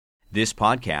This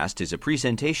podcast is a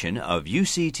presentation of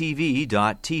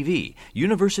UCTV.tv,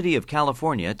 University of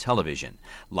California Television.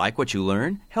 Like what you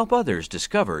learn? Help others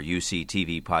discover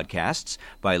UCTV podcasts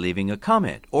by leaving a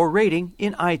comment or rating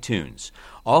in iTunes.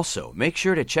 Also, make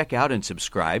sure to check out and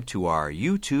subscribe to our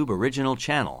YouTube original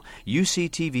channel,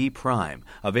 UCTV Prime,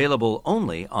 available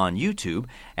only on YouTube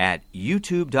at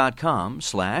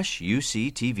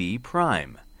youtube.com/UCTV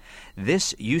Prime.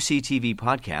 This UCTV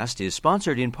podcast is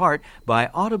sponsored in part by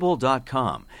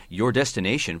Audible.com, your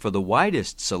destination for the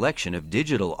widest selection of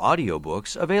digital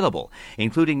audiobooks available,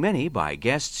 including many by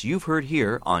guests you've heard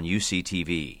here on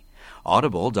UCTV.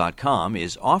 Audible.com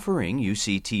is offering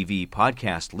UCTV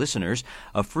podcast listeners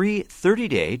a free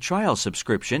 30-day trial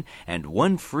subscription and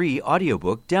one free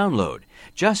audiobook download.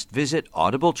 Just visit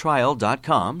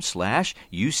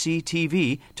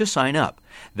audibletrial.com/UCTV to sign up.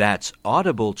 That's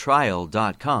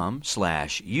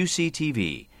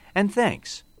audibletrial.com/UCTV. And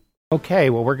thanks.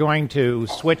 Okay, well, we're going to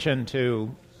switch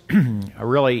into a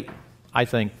really, I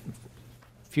think,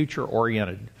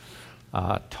 future-oriented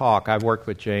talk. I've worked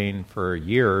with Jane for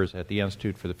years at the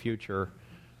Institute for the Future,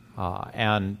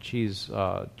 and she's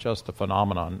just a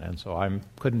phenomenon, and so I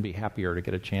couldn't be happier to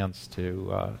get a chance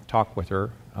to talk with her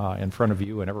in front of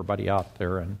you and everybody out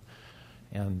there in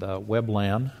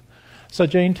webland. So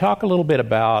Jane, talk a little bit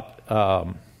about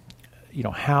how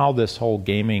this whole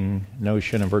gaming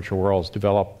notion and virtual worlds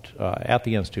developed at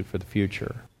the Institute for the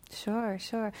Future. Sure.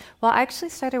 Well, I actually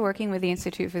started working with the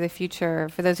Institute for the Future.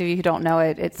 For those of you who don't know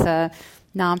it, it's a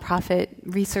nonprofit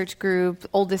research group,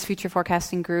 oldest future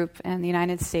forecasting group in the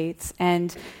United States.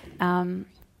 And a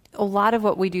lot of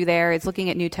what we do there is looking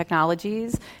at new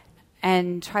technologies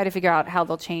and try to figure out how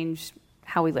they'll change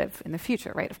how we live in the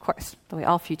future, right? Of course, the way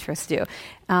all futurists do.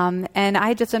 And I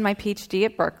had just done my PhD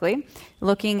at Berkeley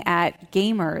looking at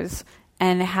gamers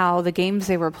and how the games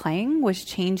they were playing was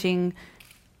changing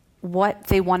what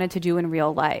they wanted to do in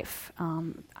real life.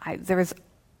 There was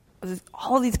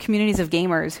all these communities of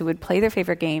gamers who would play their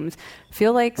favorite games,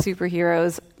 feel like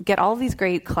superheroes, get all these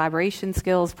great collaboration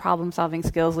skills, problem-solving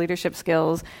skills, leadership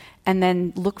skills, and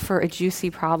then look for a juicy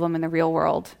problem in the real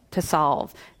world to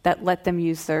solve that let them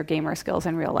use their gamer skills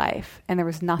in real life. And there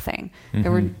was nothing.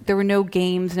 Mm-hmm. There were no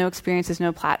games, no experiences,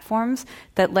 no platforms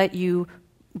that let you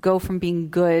go from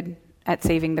being good at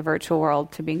saving the virtual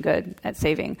world to being good at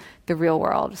saving the real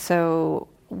world. So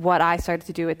what I started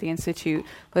to do at the Institute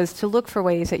was to look for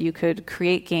ways that you could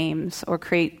create games or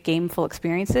create gameful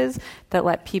experiences that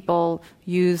let people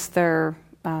use their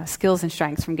skills and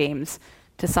strengths from games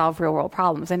to solve real-world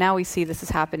problems. And now we see this is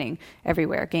happening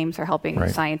everywhere. Games are helping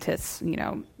scientists,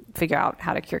 figure out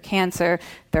how to cure cancer.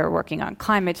 They're working on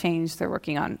climate change. They're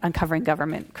working on uncovering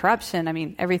government corruption. I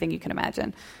mean, everything you can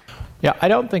imagine. Yeah, I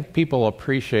don't think people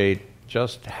appreciate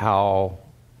just how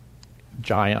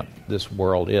giant this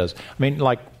world is. I mean,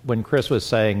 like when Chris was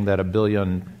saying that 1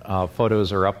 billion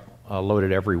photos are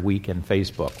uploaded every week in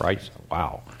Facebook, right?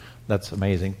 Wow, that's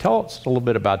amazing. Tell us a little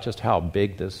bit about just how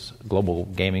big this global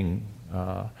gaming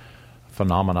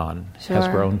phenomenon has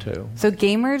grown to. So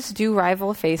gamers do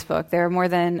rival Facebook. There are more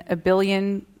than 1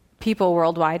 billion people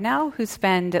worldwide now who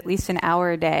spend at least an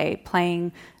hour a day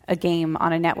playing a game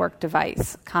on a network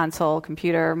device, console,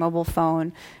 computer, mobile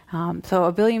phone. So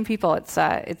 1 billion people, it's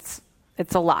a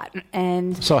lot.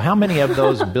 And so how many of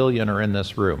those 1 billion are in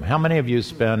this room? How many of you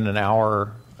spend an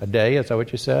hour a day? Is that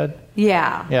what you said?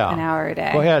 Yeah. An hour a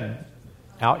day. Go ahead.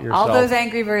 Out yourself. All those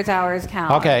Angry Birds hours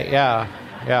count. Okay, yeah.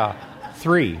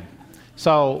 3.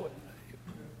 So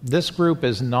this group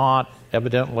is not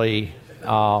evidently...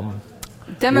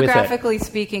 demographically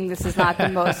speaking, this is not the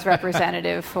most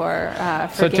representative for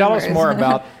So gamers. Tell us more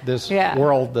about this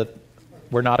world that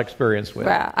we're not experienced with.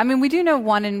 Yeah. I mean, we do know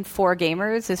 1 in 4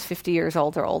 gamers is 50 years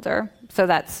old or older. So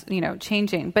that's,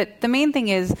 changing. But the main thing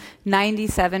is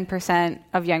 97%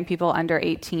 of young people under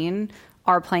 18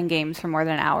 are playing games for more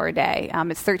than an hour a day.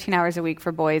 It's 13 hours a week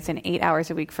for boys and 8 hours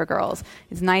a week for girls.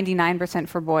 It's 99%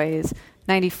 for boys,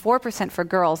 94% for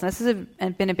girls. And this has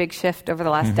been a big shift over the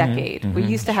last decade. We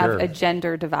used to have a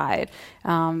gender divide,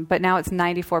 but now it's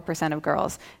 94% of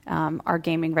girls are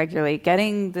gaming regularly,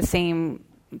 getting the same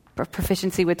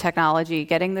proficiency with technology,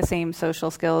 getting the same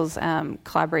social skills,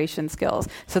 collaboration skills.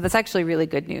 So that's actually really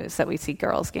good news that we see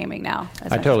girls gaming now.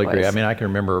 I totally agree. I mean, I can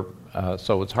remember,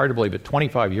 so it's hard to believe, but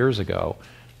 25 years ago,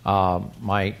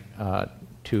 my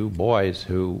 2 boys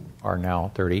who are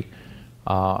now 30,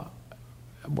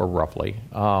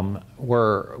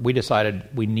 we decided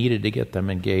we needed to get them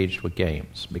engaged with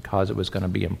games because it was going to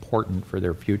be important for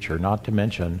their future, not to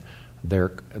mention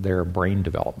their brain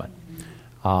development.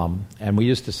 And we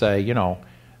used to say,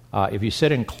 If you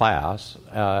sit in class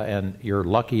and you're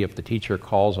lucky if the teacher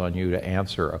calls on you to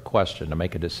answer a question, to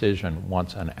make a decision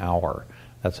once an hour,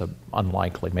 that's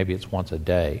unlikely. Maybe it's once a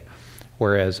day.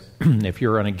 Whereas if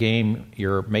you're in a game,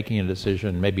 you're making a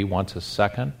decision maybe once a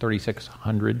second,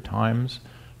 3,600 times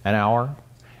an hour,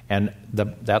 and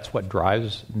that's what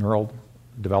drives neural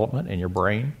development in your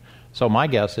brain. So my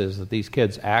guess is that these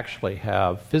kids actually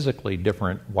have physically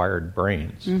different wired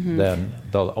brains than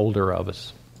the older of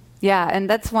us. Yeah, and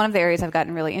that's one of the areas I've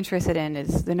gotten really interested in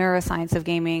is the neuroscience of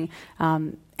gaming.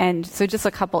 And so just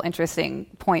a couple interesting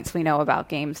points we know about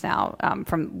games now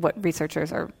from what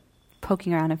researchers are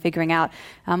poking around and figuring out.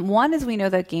 One is we know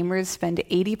that gamers spend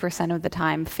 80% of the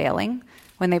time failing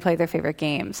when they play their favorite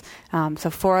games. So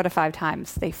 4 out of 5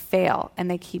 times they fail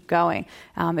and they keep going.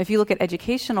 If you look at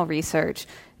educational research,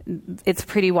 it's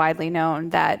pretty widely known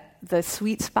that the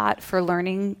sweet spot for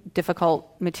learning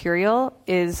difficult material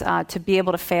is to be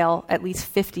able to fail at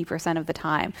least 50% of the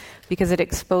time because it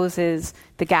exposes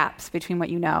the gaps between what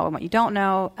you know and what you don't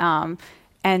know.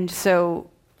 And so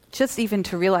just even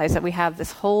to realize that we have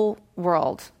this whole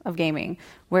world of gaming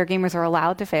where gamers are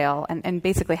allowed to fail and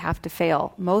basically have to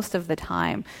fail most of the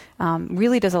time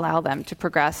really does allow them to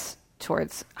progress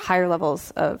towards higher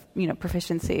levels of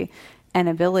proficiency and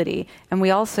ability. And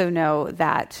we also know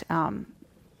that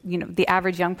the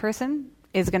average young person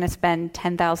is going to spend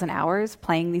 10,000 hours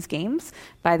playing these games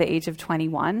by the age of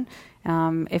 21.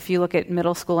 If you look at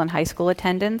middle school and high school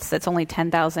attendance, that's only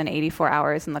 10,084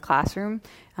 hours in the classroom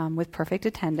with perfect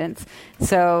attendance.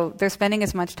 So they're spending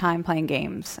as much time playing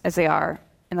games as they are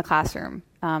in the classroom,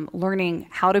 learning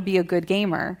how to be a good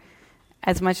gamer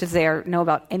as much as they know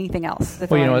about anything else.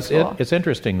 Well, it's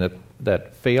interesting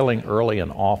that failing early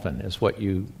and often is what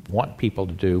you want people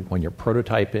to do when you're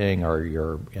prototyping or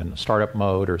you're in startup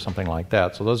mode or something like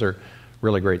that. So those are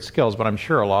really great skills. But I'm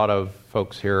sure a lot of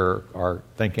folks here are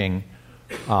thinking,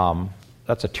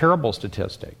 that's a terrible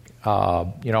statistic.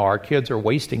 Our kids are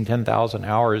wasting 10,000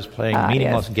 hours playing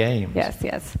meaningless games.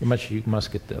 Yes. You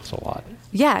must get this a lot.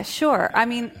 Yeah, sure. I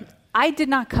mean, I did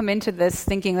not come into this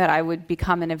thinking that I would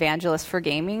become an evangelist for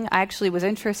gaming. I actually was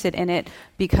interested in it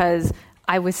because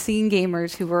I was seeing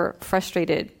gamers who were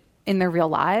frustrated in their real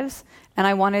lives, and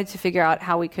I wanted to figure out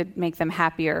how we could make them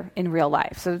happier in real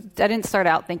life. So I didn't start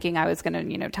out thinking I was going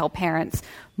to, tell parents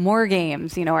more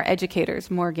games, or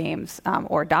educators more games,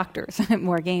 or doctors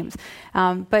more games.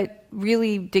 But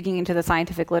really digging into the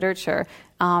scientific literature,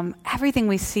 everything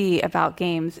we see about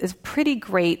games is pretty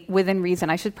great within reason.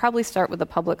 I should probably start with a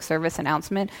public service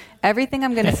announcement. Everything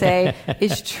I'm going to say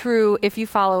is true if you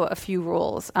follow a few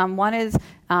rules. One is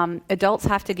adults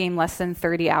have to game less than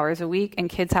 30 hours a week, and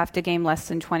kids have to game less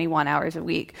than 21 hours a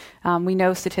week. We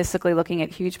know statistically, looking at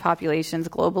huge populations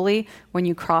globally, when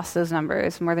you cross those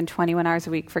numbers, more than 21 hours a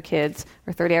week for kids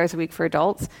or 30 hours a week for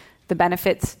adults, the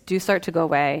benefits do start to go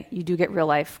away. You do get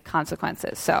real-life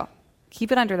consequences. So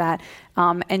keep it under that.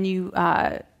 And you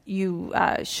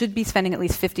should be spending at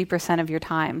least 50% of your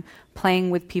time playing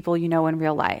with people you know in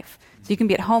real life. So you can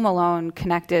be at home alone,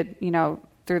 connected,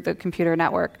 through the computer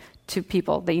network to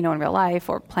people that you know in real life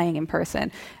or playing in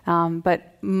person.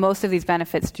 But most of these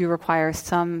benefits do require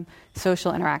some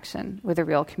social interaction with a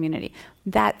real community.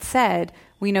 That said,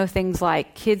 we know things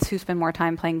like kids who spend more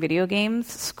time playing video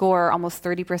games score almost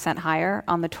 30% higher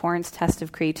on the Torrance test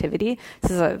of creativity. This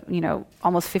is a,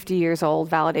 almost 50 years old,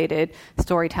 validated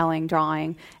storytelling,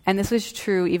 drawing. And this was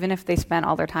true even if they spent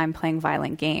all their time playing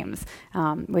violent games,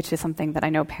 which is something that I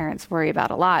know parents worry about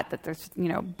a lot, that there's,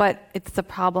 but it's the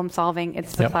problem solving,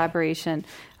 it's the collaboration.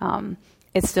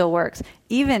 It still works.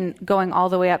 Even going all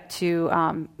the way up to,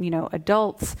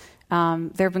 adults,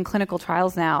 there have been clinical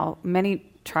trials now, many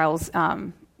trials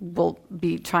will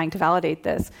be trying to validate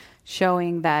this,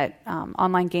 showing that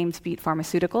online games beat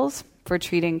pharmaceuticals for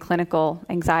treating clinical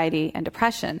anxiety and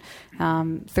depression.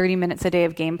 30 minutes a day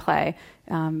of gameplay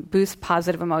boosts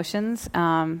positive emotions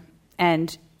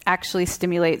and actually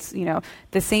stimulates,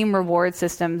 the same reward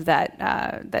systems that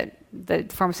the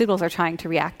pharmaceuticals are trying to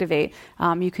reactivate.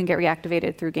 You can get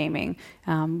reactivated through gaming,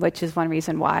 which is one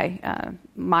reason why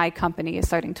my company is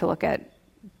starting to look at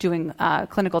doing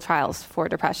clinical trials for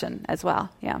depression as well.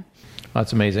 Yeah,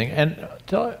 that's amazing. And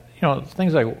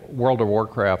things like World of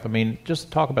Warcraft. I mean,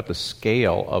 just talk about the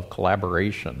scale of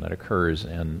collaboration that occurs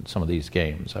in some of these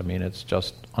games. I mean, it's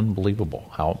just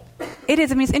unbelievable how It is.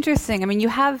 I mean, it's interesting. I mean, you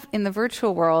have in the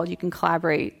virtual world, you can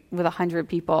collaborate with 100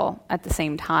 people at the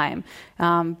same time.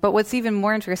 But what's even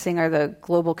more interesting are the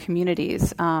global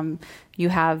communities. You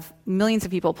have millions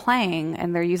of people playing,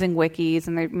 and they're using wikis,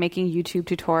 and they're making YouTube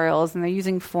tutorials, and they're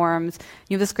using forums.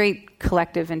 You have this great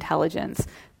collective intelligence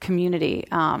community.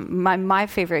 My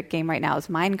favorite game right now is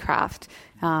Minecraft.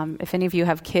 If any of you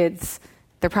have kids,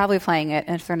 they're probably playing it,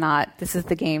 and if they're not, this is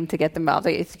the game to get them involved.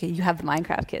 You have the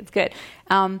Minecraft kids. Good.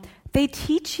 They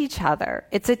teach each other.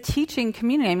 It's a teaching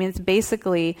community. I mean, it's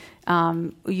basically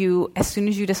as soon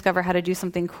as you discover how to do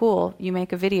something cool, you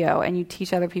make a video and you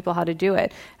teach other people how to do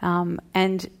it.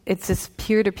 And it's this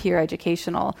peer-to-peer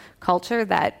educational culture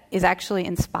that is actually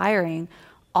inspiring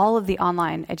all of the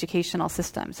online educational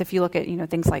systems. If you look at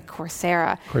things like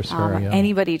Coursera, yeah.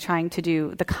 Anybody trying to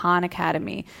do the Khan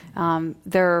Academy,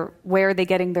 where are they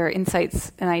getting their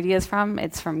insights and ideas from?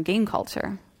 It's from game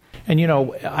culture. And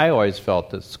I always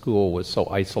felt that school was so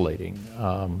isolating.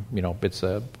 It's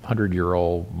a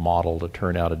 100-year-old model to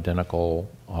turn out identical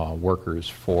workers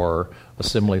for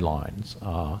assembly lines.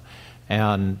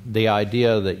 And the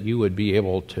idea that you would be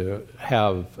able to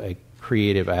have a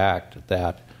creative act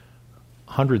that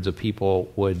hundreds of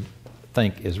people would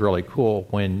think is really cool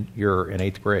when you're in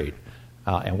 8th grade,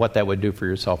 and what that would do for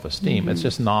your self-esteem. It's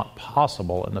just not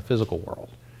possible in the physical world.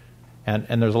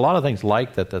 And there's a lot of things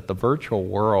like that the virtual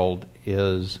world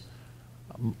is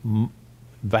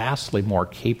vastly more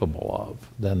capable of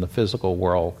than the physical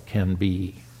world can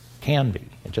be.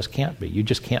 It just can't be. You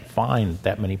just can't find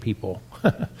that many people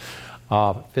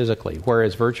physically,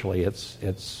 whereas virtually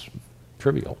it's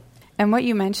trivial. And what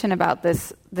you mentioned about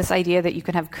this idea that you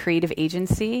can have creative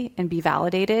agency and be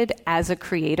validated as a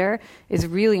creator is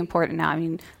really important now. I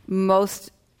mean,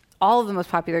 all of the most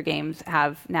popular games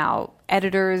have now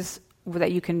editors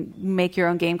that you can make your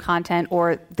own game content,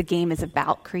 or the game is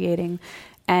about creating.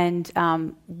 And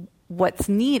what's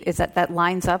neat is that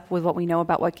lines up with what we know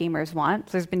about what gamers want.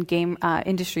 So there's been game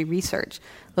industry research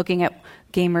looking at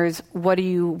gamers, what do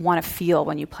you want to feel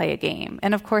when you play a game?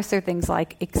 And of course, there are things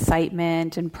like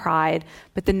excitement and pride,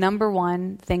 but the number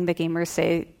one thing that gamers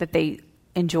say that they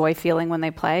enjoy feeling when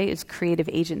they play is creative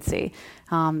agency.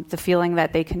 The feeling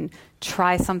that they can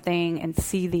try something and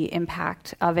see the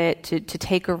impact of it, to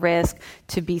take a risk,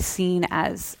 to be seen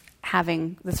as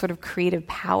having this sort of creative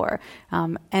power.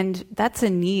 And that's a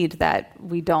need that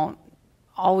we don't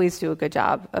always do a good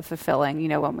job of fulfilling,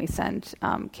 when we send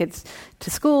kids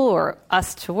to school or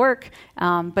us to work.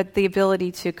 But the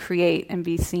ability to create and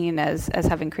be seen as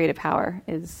having creative power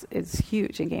is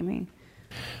huge in gaming.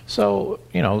 So,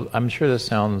 I'm sure this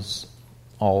sounds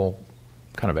all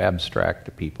kind of abstract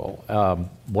to people.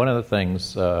 One of the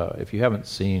things, if you haven't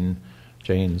seen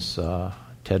Jane's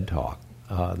TED Talk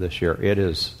this year, it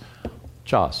is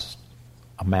just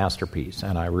a masterpiece,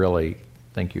 and I really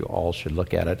think you all should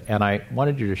look at it. And I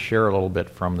wanted you to share a little bit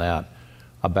from that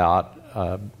about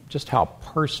just how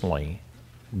personally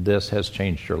this has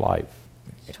changed your life.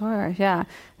 Sure, yeah.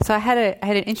 So I had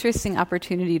an interesting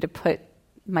opportunity to put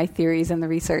my theories and the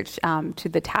research to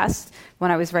the test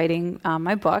when I was writing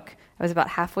my book. I was about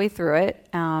halfway through it,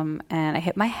 and I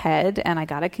hit my head, and I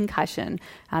got a concussion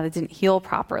that didn't heal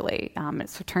properly.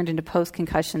 It turned into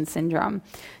post-concussion syndrome.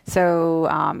 So,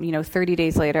 30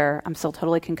 days later, I'm still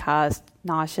totally concussed,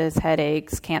 nauseous,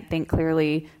 headaches, can't think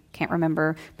clearly, can't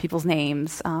remember people's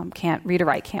names, can't read or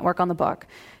write, can't work on the book.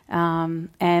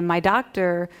 And my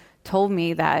doctor told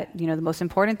me that, the most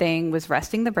important thing was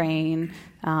resting the brain,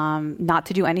 not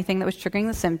to do anything that was triggering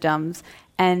the symptoms.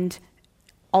 And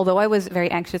although I was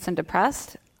very anxious and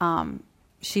depressed,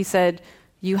 she said,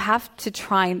 you have to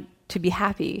try to be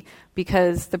happy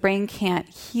because the brain can't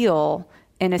heal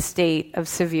in a state of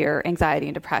severe anxiety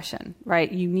and depression,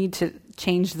 right? You need to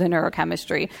change the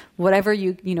neurochemistry. Whatever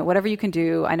you can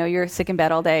do. I know you're sick in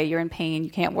bed all day, you're in pain,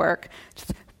 you can't work.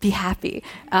 Just be happy.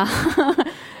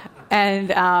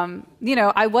 And,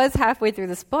 I was halfway through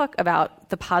this book about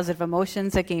the positive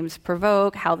emotions that games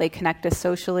provoke, how they connect us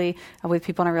socially with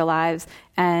people in our real lives.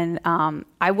 And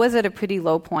I was at a pretty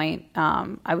low point.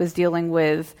 I was dealing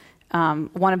with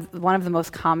one of the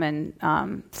most common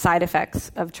side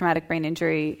effects of traumatic brain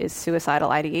injury is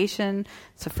suicidal ideation.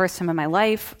 It's the first time in my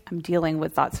life I'm dealing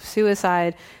with thoughts of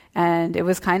suicide. And it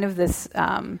was kind of this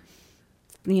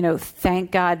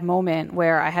thank God moment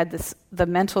where I had the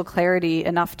mental clarity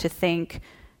enough to think,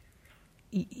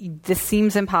 this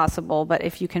seems impossible, but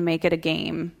if you can make it a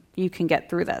game, you can get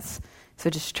through this. So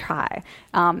just try.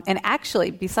 And actually,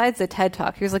 besides the TED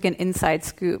Talk, here's like an inside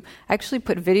scoop. I actually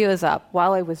put videos up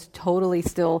while I was totally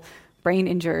still brain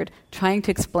injured, trying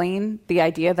to explain the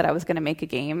idea that I was going to make a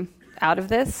game out of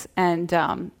this, and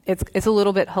it's a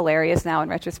little bit hilarious now in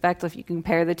retrospect if you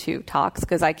compare the two talks,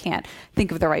 because I can't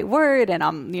think of the right word, and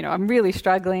I'm really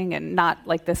struggling and not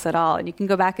like this at all. And you can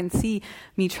go back and see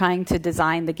me trying to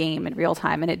design the game in real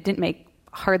time, and it didn't make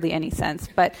hardly any sense.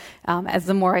 But as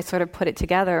the more I sort of put it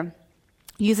together,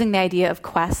 using the idea of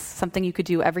quests, something you could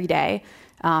do every day,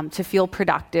 to feel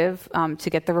productive, to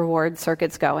get the reward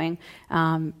circuits going.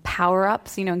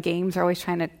 Power-ups, games are always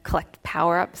trying to collect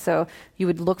power-ups, so you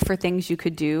would look for things you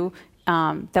could do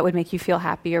that would make you feel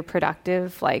happy or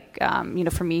productive, like,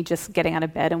 for me, just getting out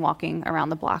of bed and walking around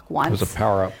the block once. It was a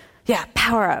power-up. Yeah,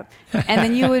 power-up. And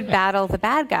then you would battle the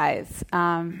bad guys.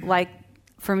 Like,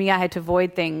 for me, I had to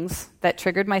avoid things that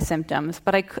triggered my symptoms,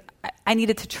 but I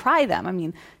needed to try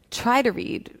them. Try to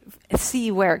read,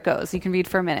 see where it goes. You can read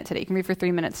for a minute today. You can read for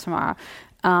 3 minutes tomorrow,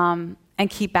 and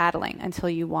keep battling until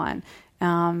you won.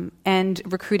 And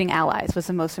recruiting allies was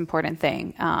the most important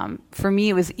thing. For me,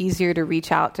 it was easier to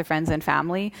reach out to friends and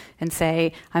family and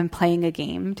say, I'm playing a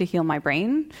game to heal my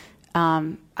brain.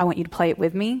 I want you to play it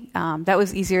with me. That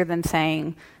was easier than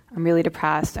saying, I'm really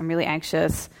depressed, I'm really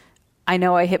anxious. I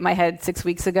know I hit my head 6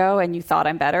 weeks ago and you thought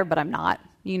I'm better, but I'm not.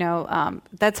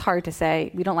 That's hard to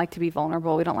say. We don't like to be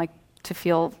vulnerable. We don't like to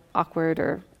feel awkward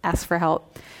or ask for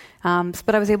help.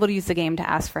 But I was able to use the game to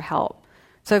ask for help.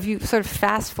 So if you sort of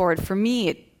fast forward, for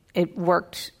me, it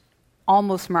worked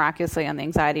almost miraculously on the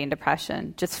anxiety and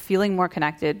depression, just feeling more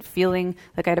connected, feeling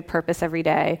like I had a purpose every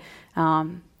day. All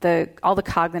the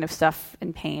cognitive stuff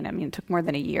and pain, it took more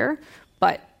than a year,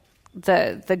 but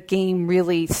the game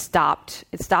really stopped.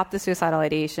 It stopped the suicidal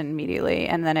ideation immediately,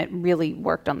 and then it really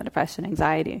worked on the depression,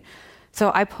 anxiety. So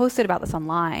I posted about this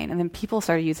online, and then people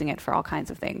started using it for all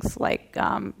kinds of things, like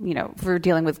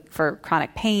for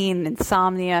chronic pain,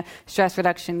 insomnia, stress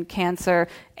reduction, cancer,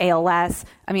 ALS.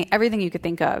 Everything you could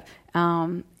think of.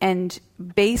 And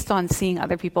based on seeing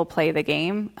other people play the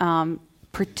game,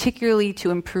 particularly to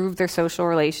improve their social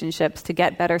relationships, to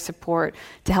get better support,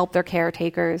 to help their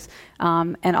caretakers,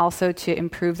 and also to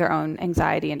improve their own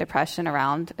anxiety and depression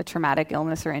around a traumatic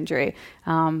illness or injury.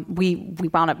 We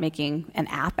wound up making an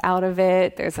app out of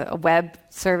it. There's a web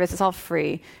service. It's all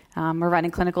free. We're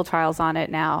running clinical trials on it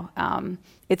now.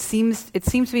 It seems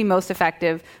to be most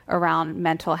effective around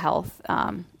mental health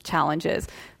challenges.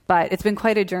 But it's been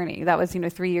quite a journey. That was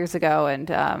 3 years ago,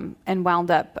 and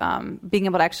wound up being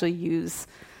able to actually use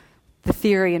the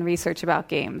theory and research about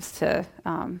games to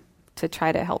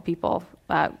try to help people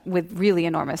with really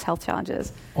enormous health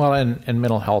challenges. Well, and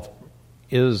mental health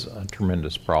is a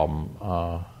tremendous problem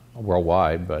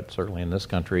worldwide, but certainly in this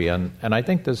country. And I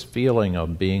think this feeling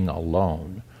of being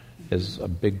alone is a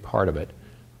big part of it.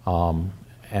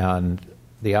 And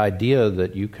the idea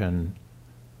that you can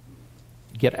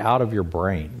get out of your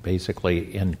brain,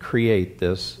 basically, and create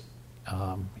this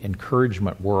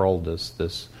encouragement world,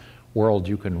 this world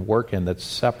you can work in that's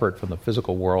separate from the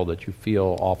physical world that you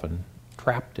feel often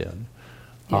trapped in.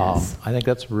 Yes. I think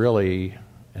that's really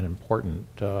an important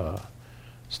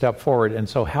step forward. And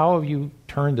so how have you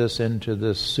turned this into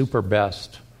this super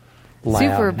best lab?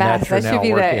 Super best. That should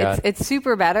be it's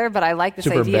super better, but I like this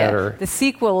super idea. Better. The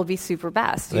sequel will be super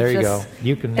best. There you go.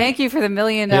 You can. Thank you for the $1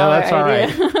 million that's idea. All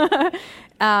right.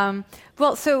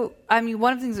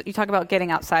 One of the things that you talk about getting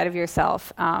outside of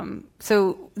yourself.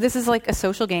 So this is like a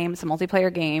social game. It's a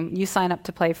multiplayer game. You sign up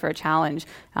to play for a challenge,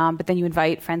 but then you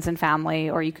invite friends and family,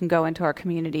 or you can go into our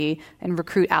community and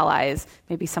recruit allies,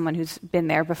 maybe someone who's been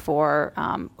there before,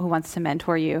 who wants to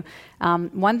mentor you.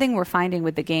 One thing we're finding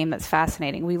with the game that's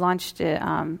fascinating, we launched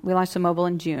the mobile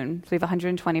in June. So we have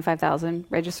 125,000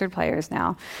 registered players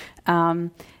now,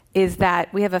 is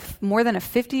that we have more than a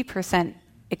 50%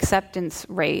 acceptance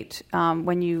rate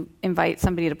when you invite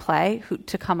somebody to play,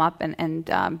 to come up and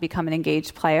become an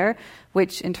engaged player,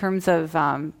 which in terms of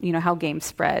how games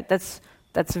spread, that's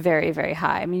very, very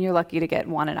high. You're lucky to get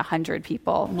 1 in 100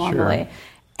 people normally. Sure.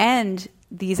 And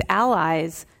these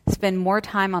allies spend more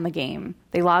time on the game.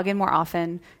 They log in more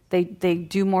often. They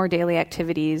do more daily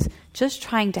activities, just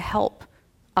trying to help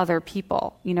other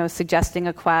people, suggesting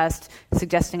a quest,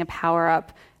 suggesting a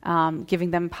power-up,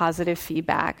 giving them positive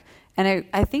feedback. And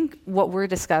I think what we're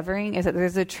discovering is that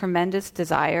there's a tremendous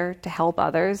desire to help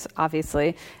others,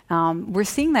 obviously. We're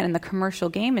seeing that in the commercial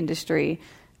game industry.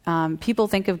 People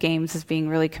think of games as being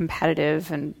really competitive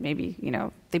and maybe,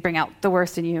 they bring out the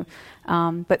worst in you.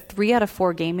 But 3 out of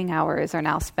 4 gaming hours are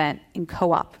now spent in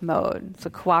co-op mode, so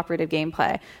cooperative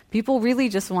gameplay. People really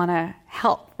just want to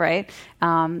help, right?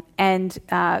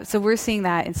 So we're seeing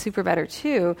that in Super Better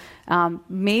too.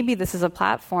 Maybe this is a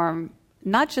platform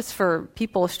not just for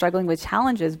people struggling with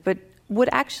challenges, but would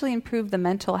actually improve the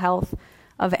mental health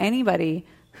of anybody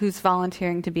who's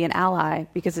volunteering to be an ally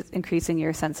because it's increasing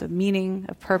your sense of meaning,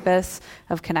 of purpose,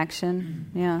 of connection.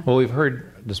 Yeah. Well, we've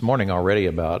heard this morning already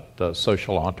about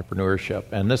social entrepreneurship,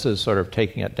 and this is sort of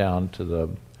taking it down to the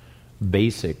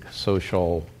basic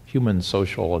human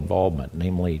social involvement,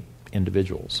 namely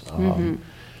individuals.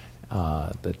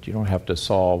 That you don't have to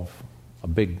solve a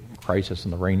big crisis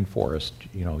in the rainforest.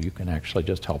 You can actually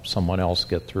just help someone else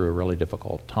get through a really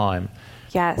difficult time.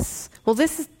 Yes. Well,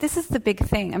 this is the big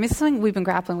thing. I mean, it's something we've been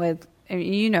grappling with.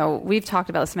 We've talked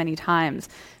about this many times.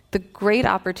 The great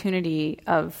opportunity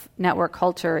of network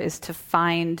culture is to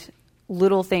find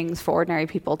little things for ordinary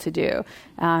people to do.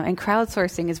 And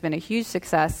crowdsourcing has been a huge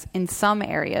success in some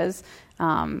areas,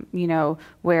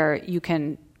 where you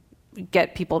can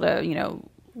get people to,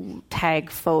 tag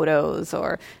photos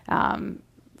or,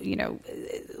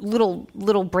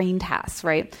 little brain tasks,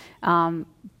 right?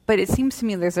 But it seems to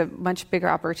me there's a much bigger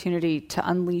opportunity to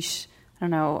unleash,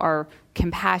 our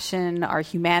compassion, our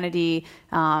humanity,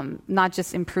 not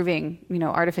just improving,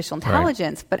 artificial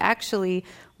intelligence, but actually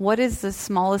what is the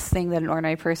smallest thing that an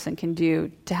ordinary person can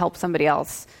do to help somebody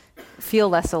else feel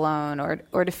less alone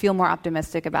or to feel more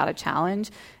optimistic about a challenge.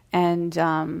 And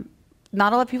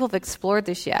not a lot of people have explored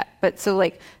this yet. But so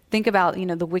think about,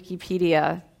 the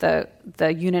Wikipedia,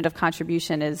 the unit of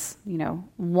contribution is,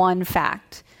 one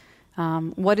fact.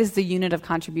 What is the unit of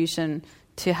contribution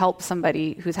to help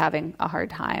somebody who's having a hard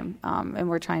time? And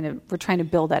we're trying to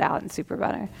build that out in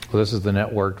SuperBetter. Well, this is the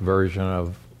networked version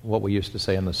of what we used to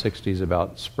say in the 60s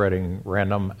about spreading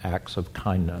random acts of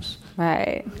kindness.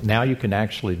 Right. Now you can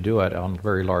actually do it on a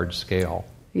very large scale.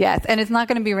 Yes, and it's not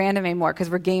going to be random anymore because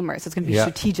we're gamers. It's going to be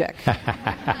strategic.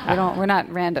 We're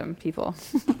not random people.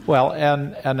 Well,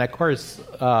 and of course,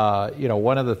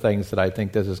 one of the things that I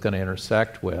think this is going to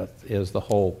intersect with is the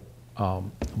whole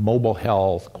mobile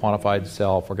health, quantified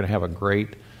self. We're going to have a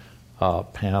great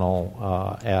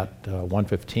panel at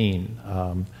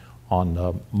 1:15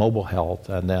 on mobile health,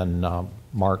 and then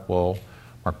Mark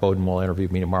Bowden will interview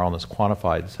me tomorrow on this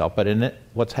quantified self. But in it,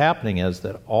 what's happening is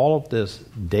that all of this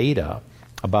data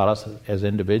about us as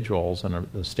individuals and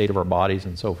the state of our bodies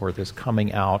and so forth is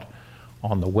coming out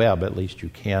on the web. At least you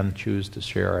can choose to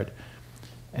share it.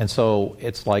 And so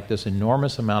it's like this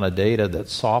enormous amount of data that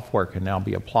software can now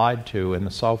be applied to, and the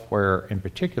software in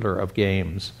particular of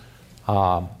games.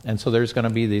 And so there's going to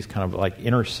be these kind of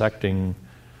intersecting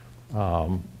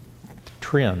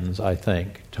trends, I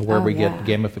think, to where we get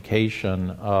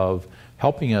gamification of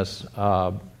helping us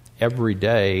every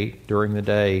day, during the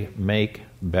day, make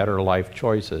better life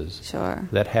choices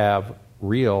that have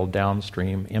real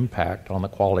downstream impact on the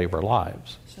quality of our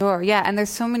lives. Sure, yeah, and there's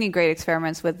so many great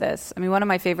experiments with this. I mean, one of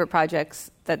my favorite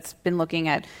projects that's been looking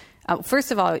at,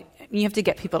 first of all, you have to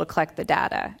get people to collect the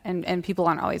data, and people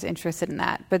aren't always interested in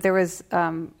that. But there was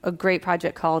a great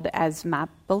project called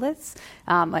Asmapolis,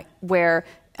 where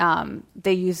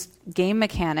they used game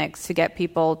mechanics to get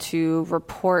people to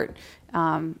report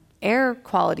air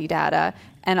quality data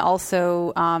and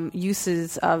also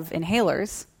uses of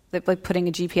inhalers, like putting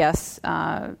a GPS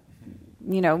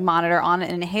monitor on an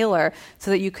inhaler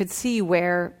so that you could see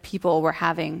where people were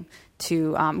having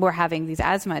these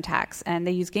asthma attacks. And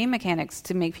they use game mechanics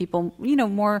to make people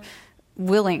more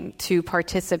willing to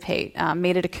participate,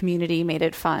 made it a community, made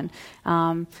it fun.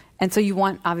 And so you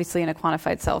want, obviously, in a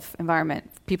quantified self environment,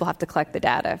 people have to collect the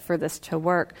data for this to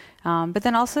work. But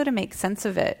then also to make sense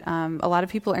of it. A lot of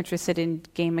people are interested in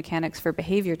game mechanics for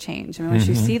behavior change. I mean, once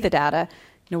you see the data,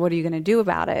 what are you going to do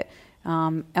about it?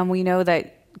 And we know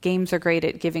that games are great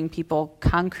at giving people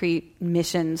concrete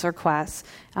missions or quests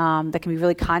that can be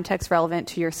really context relevant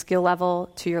to your skill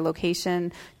level, to your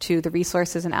location, to the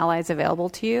resources and allies available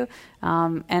to you.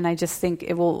 And I just think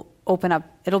it will open up.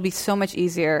 It'll be so much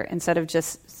easier instead of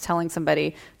just telling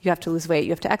somebody you have to lose weight, you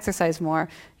have to exercise more.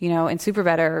 In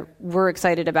SuperBetter, we're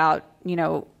excited about,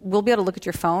 we'll be able to look at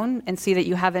your phone and see that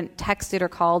you haven't texted or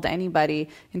called anybody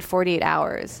in 48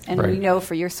 hours. And we know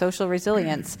for your social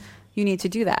resilience, you need to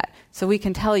do that. So we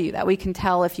can tell you that. We can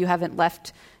tell if you haven't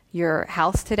left your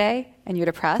house today and you're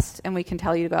depressed, and we can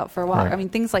tell you to go out for a walk. Right. I mean,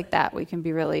 things like that we can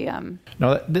be really...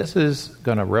 No, this is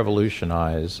going to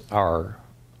revolutionize our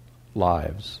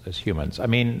lives as humans. I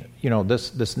mean,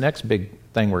 this next big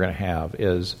thing we're going to have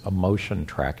is emotion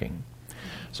tracking.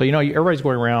 So, everybody's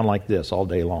going around like this all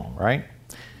day long, right?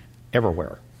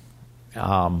 Everywhere.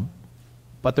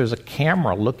 But there's a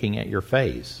camera looking at your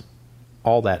face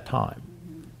all that time.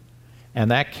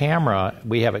 And that camera,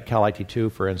 we have at Calit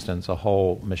 2, for instance, a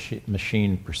whole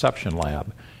machine perception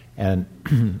lab. And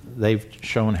they've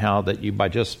shown how that you, by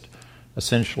just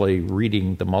essentially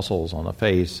reading the muscles on the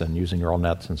face and using neural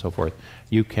nets and so forth,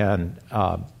 you can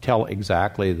tell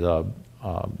exactly the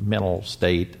mental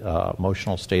state,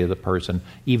 emotional state of the person,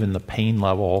 even the pain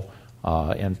level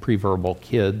in preverbal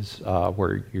kids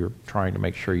where you're trying to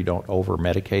make sure you don't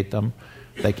over-medicate them.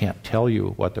 They can't tell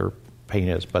you what their pain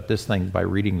is, but this thing, by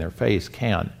reading their face,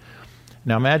 can.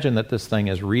 Now imagine that this thing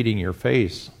is reading your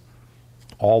face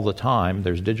all the time.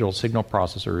 There's digital signal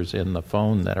processors in the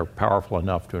phone that are powerful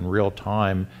enough to, in real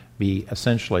time, be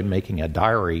essentially making a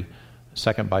diary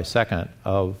second by second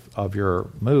of your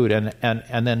mood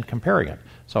and then comparing it.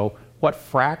 So what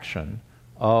fraction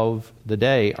of the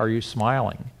day are you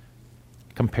smiling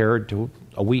compared to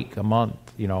a week, a month?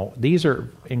 These are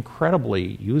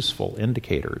incredibly useful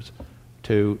indicators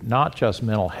to not just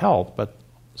mental health, but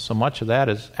so much of that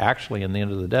is actually, in the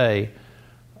end of the day,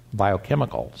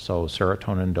 biochemical. So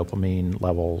serotonin, dopamine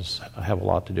levels have a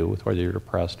lot to do with whether you're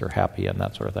depressed or happy and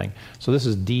that sort of thing. So this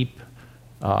is deep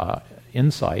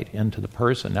insight into the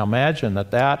person. Now imagine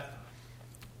that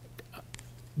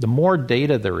the more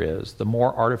data there is, the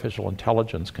more artificial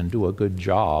intelligence can do a good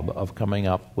job of coming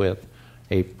up with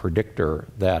a predictor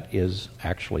that is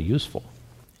actually useful.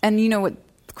 And what,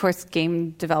 of course,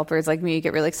 game developers like me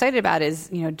get really excited about is,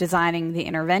 designing the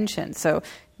intervention. So,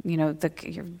 you're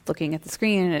looking at the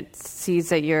screen and it sees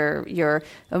that you're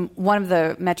one of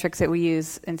the metrics that we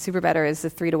use in SuperBetter is the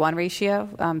 3-to-1 ratio.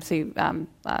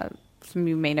 Some of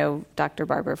you may know Dr.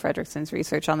 Barbara Fredrickson's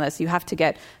research on this. You have to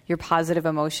get your positive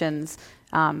emotions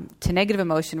to negative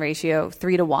emotion ratio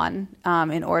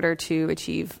 3-to-1 in order to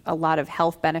achieve a lot of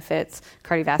health benefits,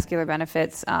 cardiovascular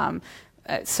benefits,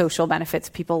 social benefits.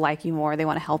 People like you more; they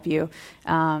want to help you.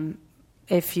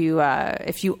 If you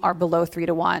are below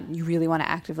 3-to-1, you really want to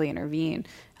actively intervene.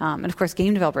 And of course,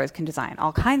 game developers can design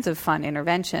all kinds of fun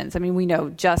interventions. I mean, we know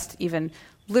just even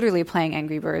literally playing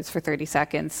Angry Birds for 30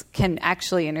 seconds can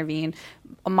actually intervene.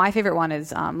 My favorite one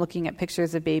is looking at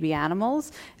pictures of baby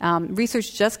animals.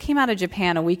 Research just came out of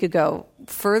Japan a week ago,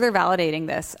 further validating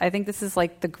this. I think this is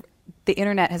like the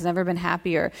internet has never been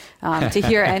happier to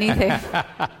hear anything.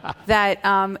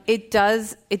 That it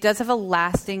does have a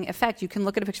lasting effect. You can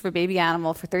look at a picture of a baby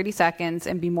animal for 30 seconds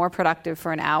and be more productive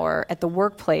for an hour at the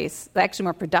workplace. Actually,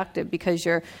 more productive because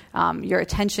your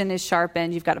attention is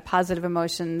sharpened. You've got a positive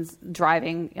emotions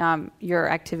driving your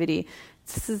activity.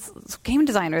 Game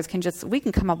designers we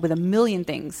can come up with a million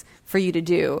things for you to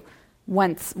do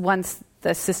once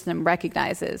the system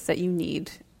recognizes that you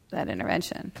need that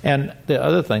intervention. And the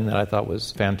other thing that I thought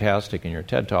was fantastic in your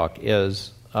TED Talk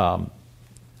is,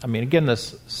 again,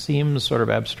 this seems sort of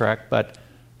abstract, but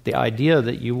the idea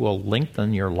that you will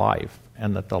lengthen your life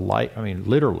and that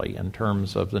literally in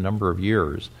terms of the number of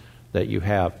years that you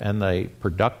have and the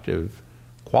productive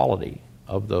quality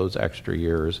of those extra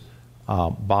years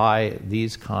by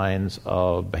these kinds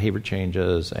of behavior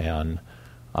changes and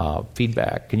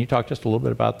feedback. Can you talk just a little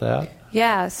bit about that?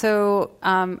 Yeah, so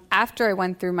after I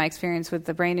went through my experience with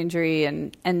the brain injury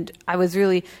and I was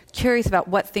really curious about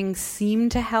what things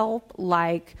seemed to help,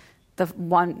 like the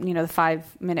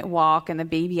 5-minute walk and the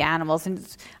baby animals.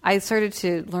 And I started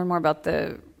to learn more about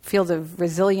the field of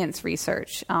resilience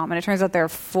research. And it turns out there are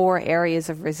 4 areas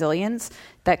of resilience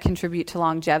that contribute to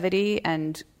longevity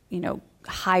and,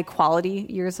 high quality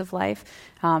years of life.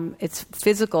 It's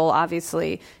physical,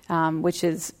 obviously, which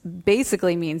is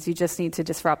basically means you just need to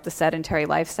disrupt the sedentary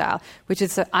lifestyle, which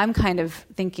is I'm kind of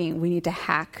thinking we need to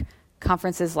hack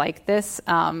conferences like this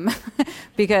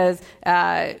because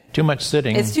too much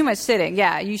sitting. It's too much sitting.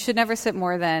 Yeah, you should never sit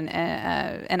more than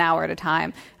an hour at a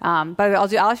time. But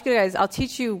I'll ask you guys. I'll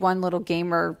teach you one little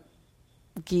gamer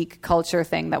geek culture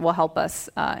thing that will help us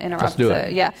interrupt. Let's do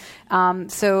it. Yeah.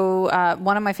 So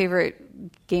one of my favorite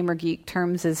gamer geek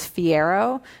terms is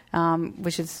fiero,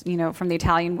 which is from the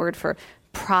Italian word for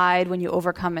pride when you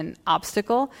overcome an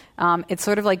obstacle. It's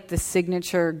sort of like the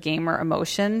signature gamer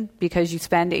emotion because you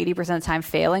spend 80% of the time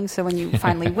failing. So when you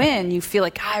finally win, you feel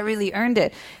like I really earned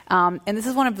it. And this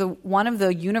is one of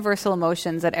the universal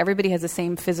emotions that everybody has the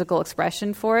same physical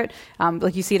expression for it.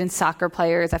 Like you see it in soccer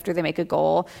players after they make a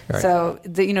goal. Right. So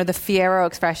the fiero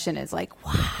expression is like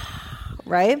wow.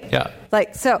 Right? Yeah.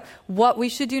 So what we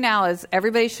should do now is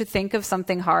everybody should think of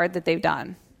something hard that they've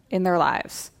done in their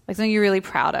lives, like something you're really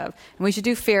proud of. And we should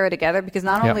do fiero together because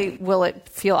not only will it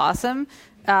feel awesome,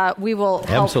 we will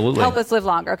help us live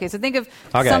longer. Okay, so think of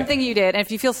something you did, and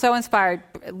if you feel so inspired,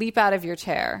 leap out of your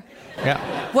chair.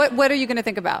 Yeah. What are you going to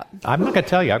think about? I'm not going to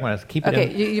tell you. I'm going to keep it in.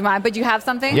 Okay, you mind, but you have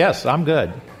something? Yes, I'm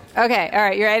good. Okay, all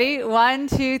right, you ready? 1,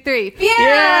 2, 3. Fiero!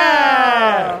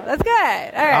 Yeah! That's good.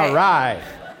 All right. All right.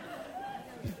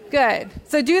 Good.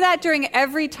 So do that during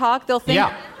every talk. They'll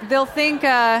think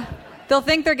they'll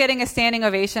think they're getting a standing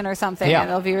ovation or something, and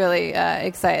they'll be really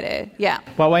excited. Yeah.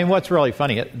 Well, Wayne, what's really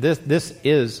funny, this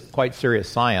is quite serious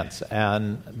science,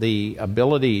 and the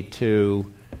ability to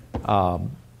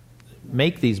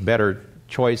make these better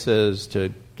choices,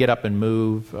 to get up and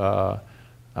move.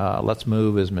 Let's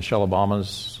move, as Michelle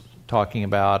Obama's talking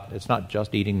about. It's not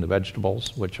just eating the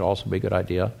vegetables, which will also be a good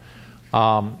idea,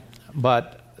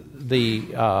 but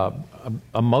the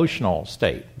emotional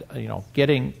state.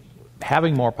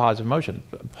 Having more positive emotion.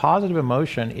 Positive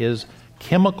emotion is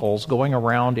chemicals going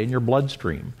around in your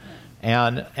bloodstream,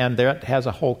 and that has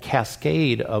a whole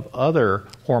cascade of other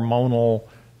hormonal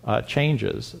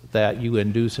changes that you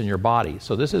induce in your body.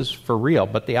 So this is for real.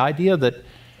 But the idea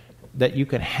that you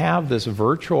can have this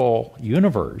virtual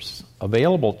universe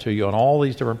available to you on all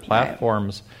these different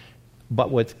platforms,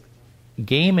 but with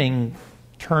gaming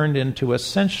turned into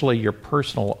essentially your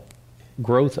personal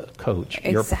growth coach,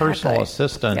 your personal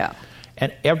assistant. Yeah.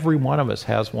 And every one of us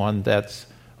has one that's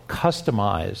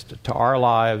customized to our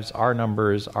lives, our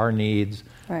numbers, our needs.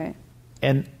 Right.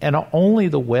 And only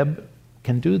the web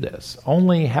can do this.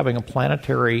 Only having a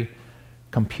planetary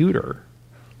computer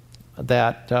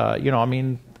that,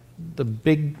 the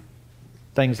big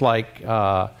things like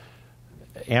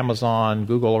Amazon,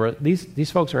 Google,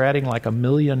 these folks are adding like 1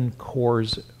 million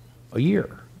cores a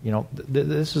year.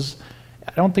 This is,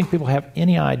 I don't think people have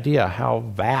any idea how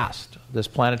vast this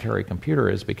planetary computer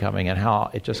is becoming and how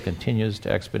it just continues to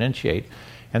exponentiate.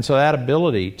 And so that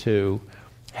ability to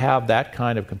have that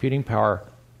kind of computing power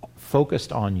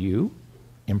focused on you,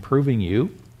 improving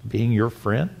you, being your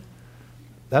friend,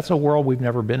 that's a world we've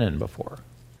never been in before.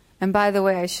 And by the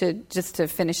way, I should, just to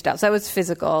finish it out, so that was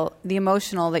physical. The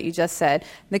emotional that you just said.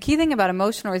 The key thing about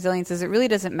emotional resilience is it really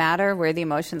doesn't matter where the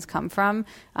emotions come from.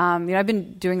 I've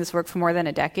been doing this work for more than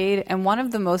a decade, and one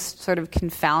of the most sort of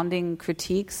confounding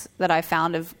critiques that I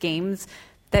found of games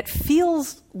that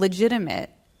feels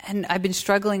legitimate, and I've been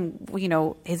struggling,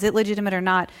 is it legitimate or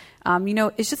not?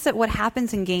 It's just that what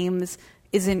happens in games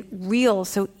isn't real.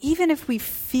 So even if we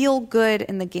feel good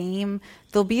in the game,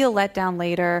 there'll be a letdown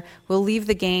later. We'll leave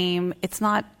the game. It's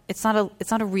not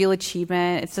a real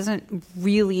achievement. It doesn't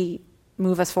really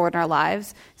move us forward in our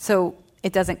lives. So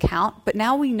it doesn't count. But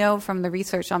now we know from the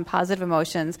research on positive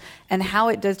emotions and how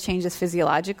it does change us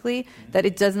physiologically that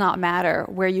it does not matter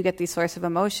where you get these source of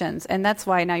emotions. And that's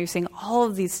why now you're seeing all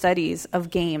of these studies of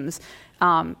games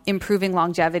improving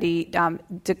longevity,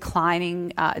 decline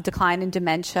in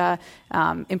dementia,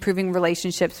 improving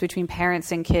relationships between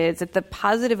parents and kids. That the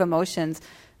positive emotions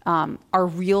are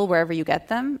real wherever you get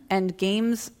them, and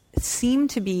games seem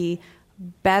to be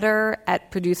better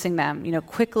at producing them,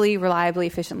 quickly, reliably,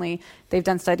 efficiently. They've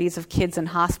done studies of kids in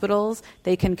hospitals.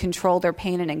 They can control their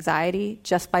pain and anxiety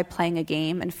just by playing a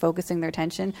game and focusing their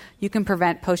attention. You can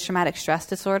prevent post-traumatic stress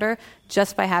disorder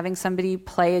just by having somebody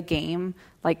play a game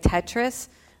like Tetris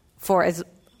for as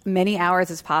many hours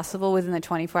as possible within the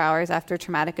 24 hours after a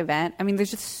traumatic event. I mean,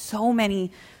 there's just so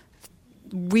many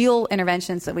real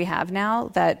interventions that we have now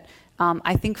that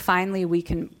I think finally we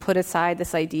can put aside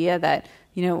this idea that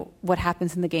what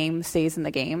happens in the game stays in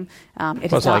the game.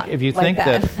 It's like if you think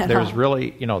that there's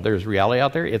really, there's reality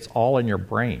out there, it's all in your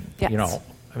brain. Yes.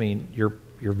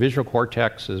 Your visual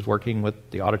cortex is working with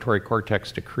the auditory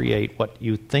cortex to create what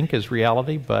you think is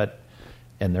reality,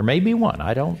 and there may be one,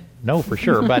 I don't know for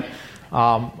sure, but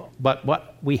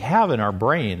what we have in our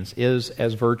brains is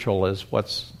as virtual as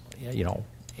what's,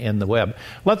 in the web.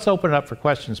 Let's open it up for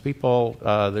questions. People,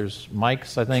 there's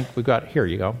mics, I think. Here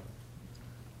you go.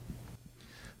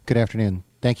 Good afternoon.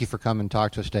 Thank you for coming and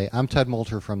talk to us today. I'm Ted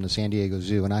Moulter from the San Diego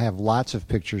Zoo, and I have lots of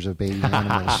pictures of baby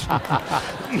animals.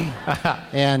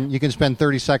 And you can spend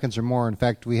 30 seconds or more. In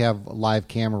fact, we have a live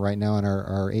camera right now on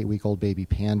our 8-week-old baby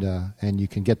panda, and you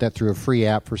can get that through a free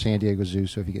app for San Diego Zoo,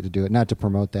 so if you get to do it. Not to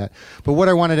promote that. But what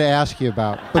I wanted to ask you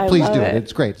about, but please do it.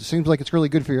 It's great. It seems like it's really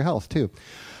good for your health, too.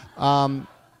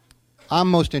 I'm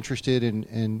most interested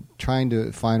in trying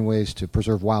to find ways to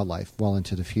preserve wildlife well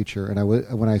into the future. And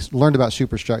when I learned about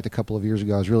Superstruct a couple of years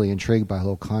ago, I was really intrigued by the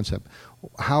whole concept.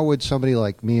 How would somebody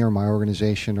like me or my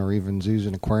organization or even zoos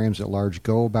and aquariums at large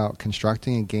go about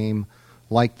constructing a game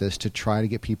like this to try to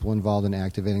get people involved in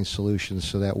activating solutions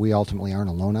so that we ultimately aren't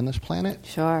alone on this planet?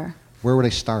 Sure. Where would I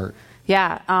start?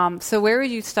 Yeah. So where would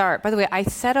you start? By the way, I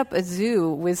set up a zoo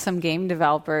with some game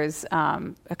developers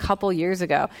a couple years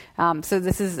ago. So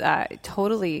this is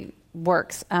totally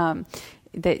works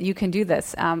that you can do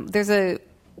this. There's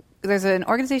an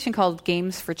organization called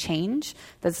Games for Change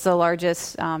that's the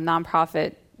largest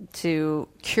nonprofit to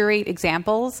curate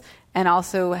examples and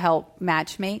also help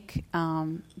matchmake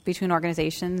between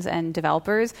organizations and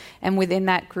developers. And within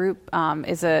that group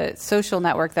is a social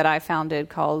network that I founded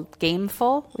called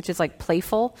Gameful, which is like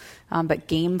playful, but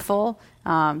gameful,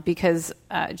 because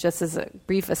just as a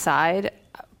brief aside,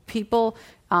 people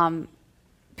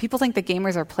think that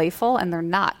gamers are playful, and they're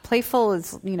not. Playful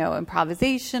is,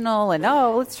 improvisational, and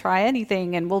let's try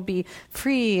anything, and we'll be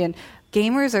free. And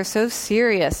gamers are so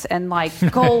serious and like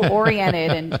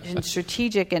goal-oriented and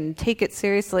strategic and take it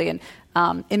seriously. And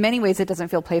in many ways, it doesn't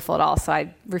feel playful at all. So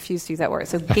I refuse to use that word.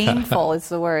 So gameful is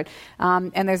the word.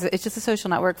 And it's just a social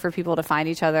network for people to find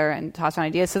each other and toss around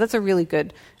ideas. So that's a really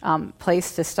good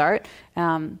place to start.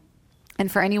 And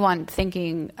for anyone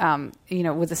thinking,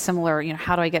 with a similar,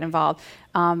 how do I get involved?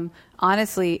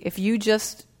 Honestly, if you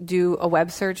just do a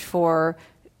web search for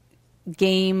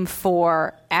game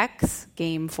for X,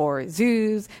 game for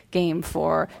zoos, game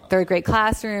for third grade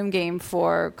classroom, game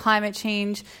for climate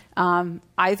change,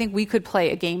 I think we could play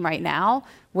a game right now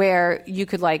where you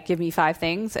could give me 5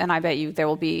 things, and I bet you there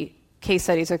will be case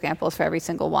studies or examples for every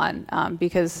single one,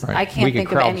 because I can't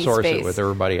think of any space. We could crowdsource it with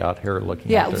everybody out here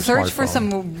looking at their search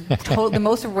smartphone. for the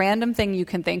most random thing you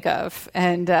can think of,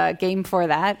 and game for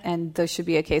that, and there should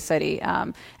be a case study.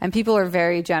 And people are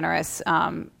very generous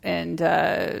and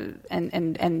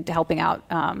helping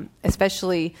out,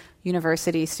 especially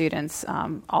university students.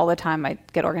 All the time I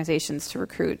get organizations to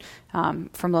recruit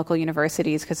from local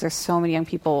universities because there's so many young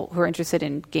people who are interested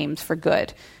in games for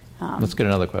good. Let's get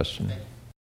another question.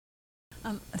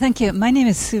 Thank you. My name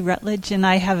is Sue Rutledge, and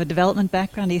I have a development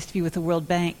background. I used to be with the World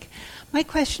Bank. My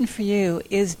question for you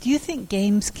is, do you think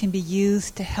games can be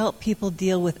used to help people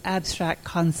deal with abstract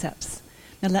concepts?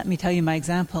 Now, let me tell you my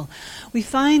example. We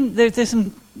find there's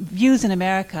some views in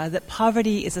America that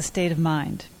poverty is a state of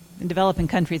mind. In developing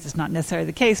countries, it's not necessarily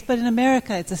the case, but in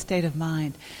America, it's a state of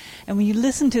mind. And when you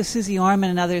listen to Susie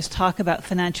Orman and others talk about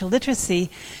financial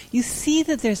literacy, you see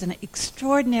that there's an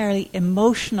extraordinarily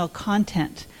emotional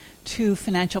content to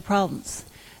financial problems.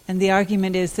 And the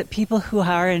argument is that people who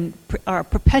are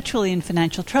perpetually in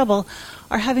financial trouble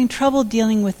are having trouble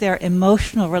dealing with their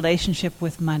emotional relationship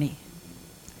with money.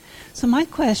 So my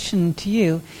question to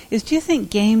you is, do you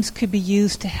think games could be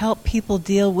used to help people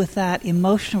deal with that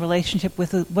emotional relationship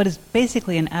with what is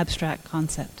basically an abstract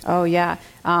concept? Oh, yeah.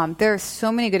 There are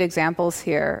so many good examples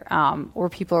here where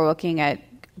people are looking at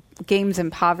games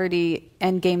and poverty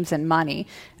and games and money.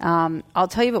 I'll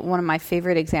tell you about one of my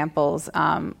favorite examples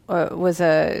was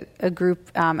a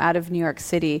group out of New York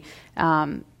City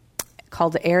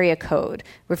called Area Code,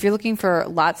 where if you're looking for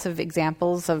lots of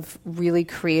examples of really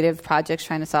creative projects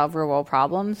trying to solve real-world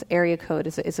problems, Area Code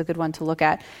is a good one to look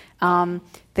at.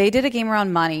 They did a game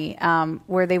around money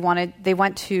where they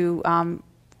went to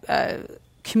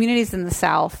communities in the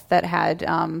South that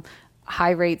had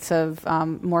high rates of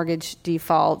mortgage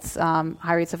defaults,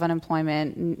 high rates of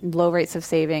unemployment, low rates of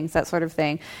savings, that sort of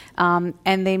thing.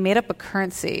 And they made up a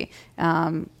currency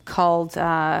called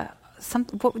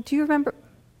what do you remember?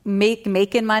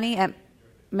 Macon money.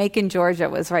 Macon, Georgia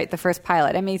was the first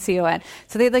pilot, MACON.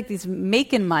 So they had these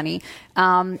Macon money,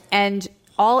 and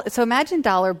so imagine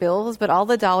dollar bills, but all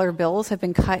the dollar bills have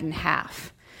been cut in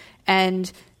half,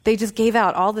 and they just gave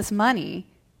out all this money,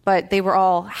 but they were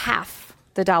all half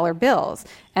the dollar bills,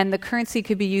 and the currency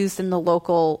could be used in the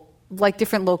local,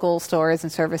 different local stores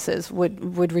and services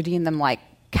would redeem them like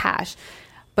cash.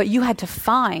 But you had to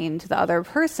find the other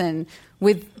person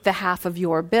with the half of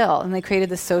your bill. And they created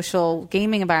this social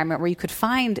gaming environment where you could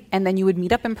find, and then you would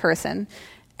meet up in person,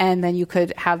 and then you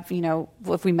could have,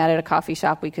 if we met at a coffee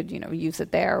shop, we could, use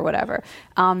it there or whatever.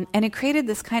 And it created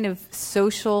this kind of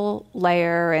social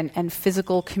layer and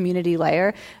physical community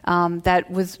layer that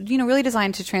was, really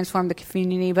designed to transform the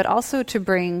community, but also to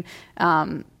bring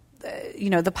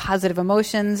the positive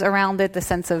emotions around it, the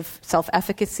sense of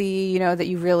self-efficacy, that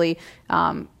you really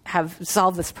have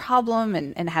solved this problem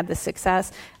and had this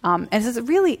success. And it's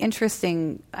really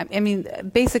interesting.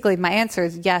 Basically, my answer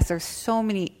is yes, there's so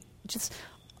many just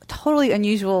totally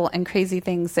unusual and crazy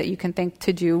things that you can think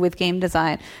to do with game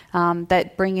design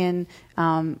that bring in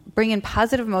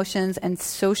positive emotions and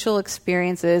social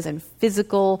experiences and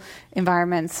physical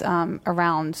environments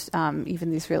around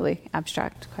even these really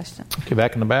abstract questions. Okay,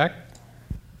 back in the back.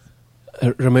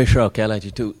 Ramesh Rao,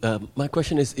 Calit too. My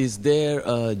question is there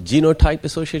a genotype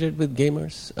associated with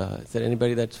gamers? Is there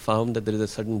anybody that's found that there is a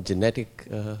certain genetic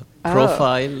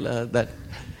profile that...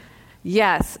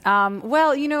 Yes.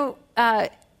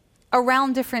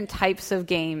 Around different types of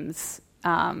games,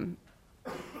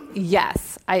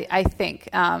 yes, I think.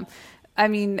 I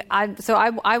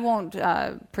won't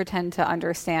pretend to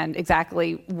understand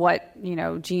exactly what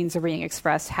genes are being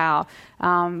expressed how,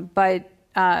 but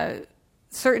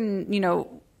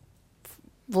certain,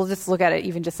 we'll just look at it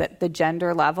even just at the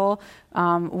gender level.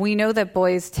 We know that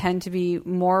boys tend to be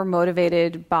more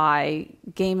motivated by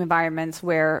game environments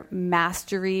where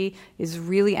mastery is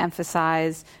really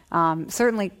emphasized,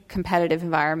 certainly competitive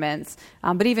environments,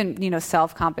 but even,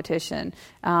 self-competition.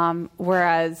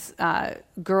 Whereas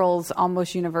girls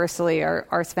almost universally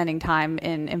are spending time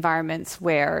in environments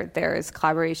where there's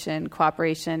collaboration,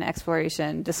 cooperation,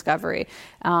 exploration, discovery.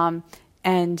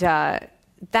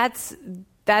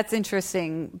 That's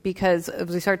interesting because as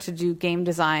we start to do game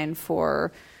design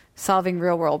for solving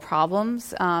real-world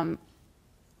problems,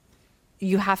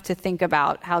 you have to think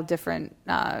about how different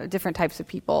types of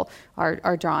people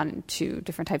are drawn to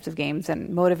different types of games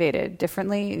and motivated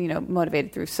differently.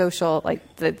 Motivated through social,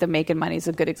 like the Making Money is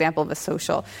a good example of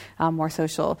a more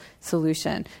social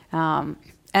solution.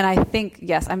 And I think,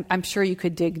 yes, I'm sure you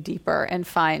could dig deeper and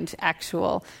find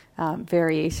actual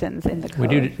variations in the code. We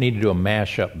do need to do a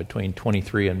mashup between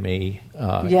 23andMe,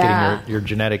 getting your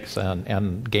genetics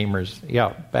and gamers.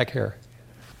 Yeah, back here.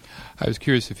 I was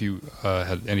curious if you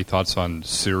had any thoughts on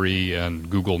Siri and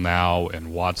Google Now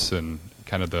and Watson,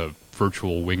 kind of the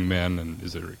virtual wingmen, and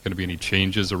is there going to be any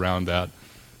changes around that?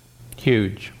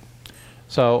 Huge.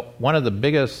 So one of the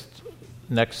biggest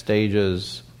next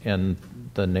stages in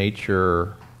the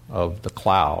nature of the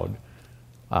cloud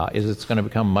is it's going to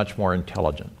become much more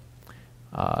intelligent.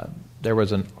 There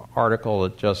was an article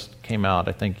that just came out,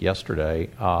 I think yesterday,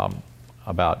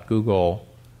 about Google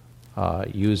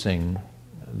using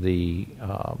the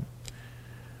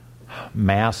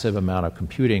massive amount of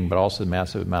computing, but also the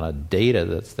massive amount of data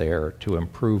that's there to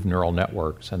improve neural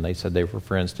networks. And they said they were,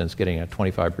 for instance, getting a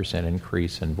 25%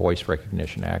 increase in voice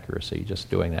recognition accuracy just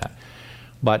doing that.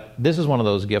 But this is one of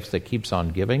those gifts that keeps on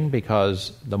giving,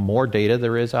 because the more data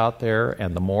there is out there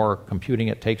and the more computing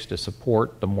it takes to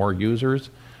support the more users,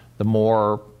 the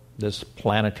more this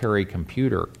planetary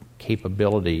computer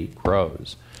capability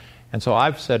grows. And so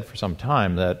I've said for some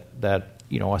time that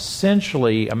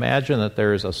essentially imagine that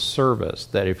there's a service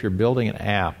that if you're building an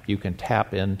app you can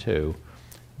tap into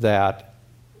that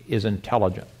is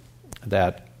intelligent,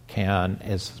 that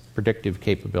has predictive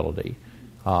capability.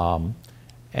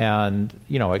 And,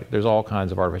 there's all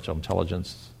kinds of artificial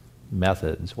intelligence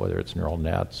methods, whether it's neural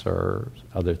nets or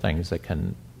other things that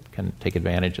can take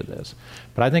advantage of this.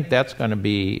 But I think that's going to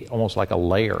be almost like a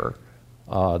layer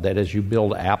that as you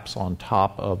build apps on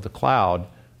top of the cloud,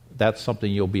 that's something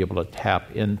you'll be able to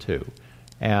tap into.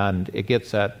 And it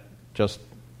gets at just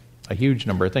a huge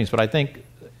number of things. But I think,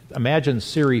 imagine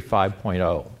Siri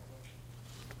 5.0.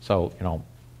 So,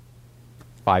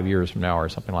 5 years from now or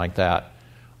something like that.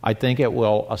 I think it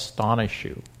will astonish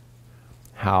you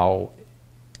how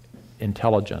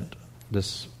intelligent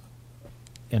this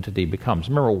entity becomes.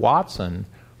 Remember, Watson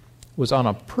was on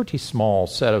a pretty small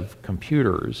set of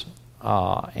computers,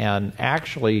 and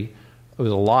actually it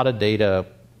was a lot of data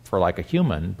for like a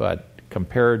human, but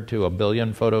compared to 1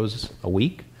 billion photos a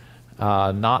week,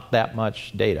 not that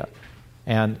much data.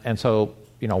 And so,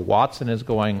 Watson is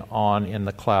going on in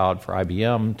the cloud for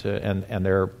IBM and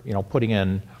they're, putting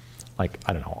in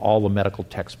all the medical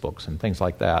textbooks and things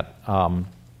like that.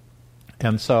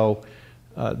 And so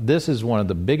this is one of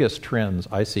the biggest trends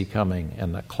I see coming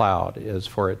in the cloud, is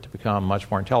for it to become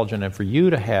much more intelligent and for you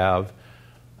to have,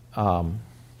 we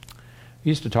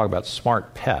used to talk about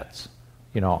smart pets.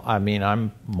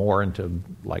 I'm more into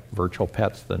virtual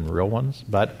pets than real ones,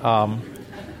 but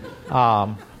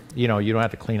you don't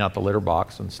have to clean out the litter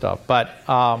box and stuff.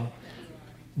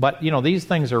 But these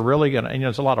things are really going to,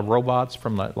 there's a lot of robots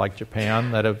from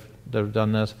Japan that have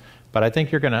done this, but I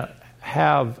think you're going to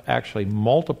have actually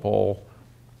multiple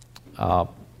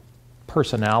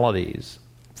personalities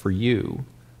for you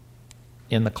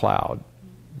in the cloud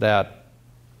that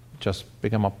just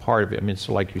become a part of it.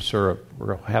 So you sort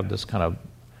of have this kind of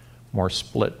more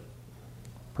split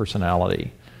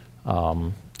personality,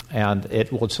 and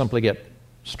it will simply get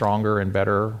stronger and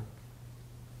better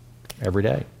every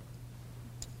day.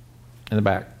 In the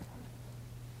back.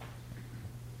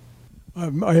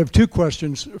 I have two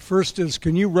questions. First is,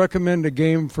 can you recommend a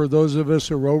game for those of us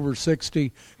who are over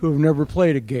 60 who have never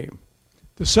played a game?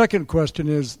 The second question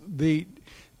is the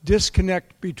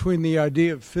disconnect between the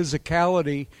idea of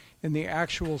physicality and the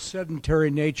actual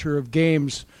sedentary nature of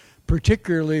games,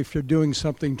 particularly if you're doing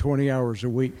something 20 hours a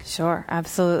week. Sure,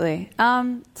 absolutely.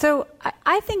 So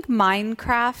I think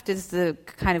Minecraft is the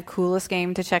kind of coolest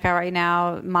game to check out right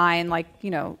now.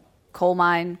 Coal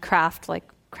mine, craft,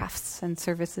 crafts and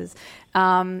services.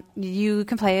 You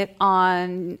can play it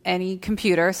on any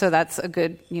computer, so that's a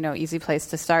good, easy place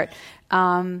to start.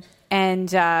 And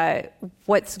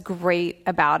what's great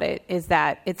about it is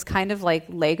that it's kind of like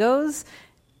Legos.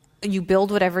 You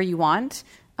build whatever you want,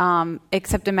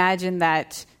 except imagine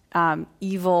that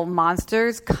evil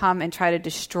monsters come and try to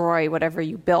destroy whatever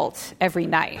you built every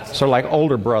night. So like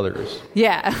older brothers.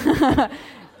 Yeah.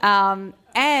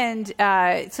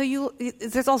 So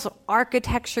there's also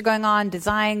architecture going on,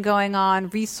 design going on,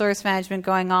 resource management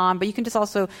going on, but you can just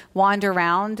also wander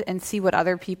around and see what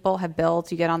other people have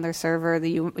built. You get on their server, that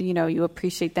you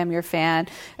appreciate them, you're a fan.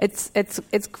 It's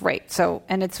great. So,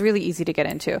 and it's really easy to get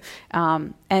into.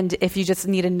 And if you just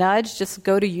need a nudge, just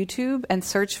go to YouTube and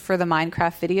search for the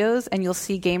Minecraft videos, and you'll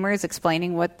see gamers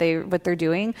explaining what they're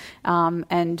doing.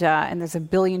 And there's a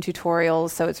billion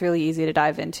tutorials, so it's really easy to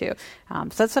dive into. So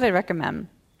that's what I recommend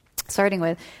starting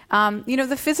with.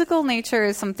 The physical nature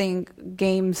is something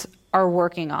games are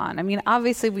working on. I mean,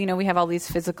 obviously, we have all these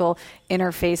physical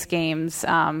interface games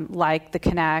like the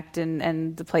Kinect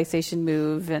and the PlayStation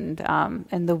Move and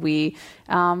the Wii,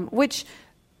 which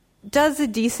does a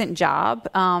decent job,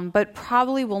 but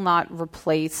probably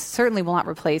certainly will not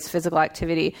replace physical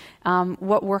activity.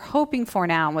 What we're hoping for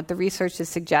now, and what the research is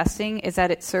suggesting, is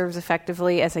that it serves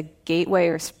effectively as a gateway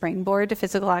or springboard to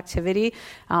physical activity.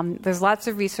 There's lots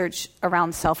of research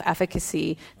around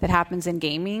self-efficacy that happens in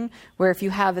gaming, where if you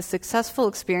have a successful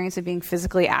experience of being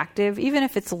physically active, even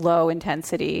if it's low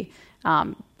intensity,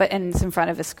 and it's in front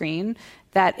of a screen,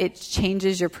 that it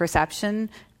changes your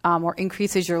perception or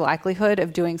increases your likelihood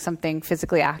of doing something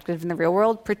physically active in the real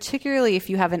world, particularly if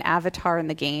you have an avatar in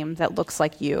the game that looks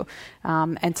like you.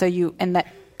 And that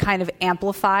kind of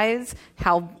amplifies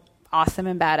how awesome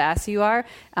and badass you are.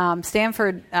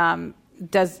 Stanford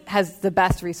has the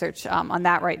best research on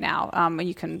that right now.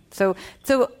 So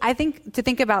I think to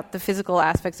think about the physical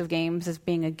aspects of games as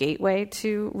being a gateway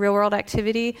to real world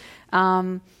activity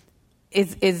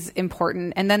is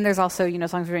important. And then there's also,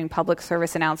 as long as we're doing public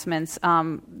service announcements,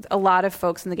 a lot of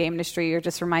folks in the game industry are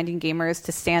just reminding gamers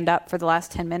to stand up for the last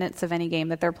 10 minutes of any game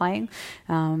that they're playing.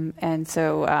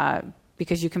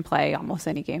 Because you can play almost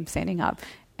any game standing up.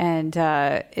 And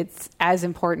it's as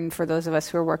important for those of us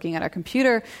who are working at our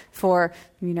computer for,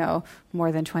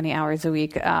 more than 20 hours a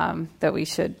week that we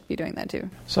should be doing that too.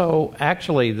 So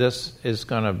actually this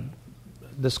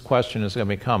question is going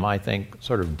to become, I think,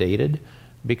 sort of dated,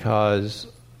 because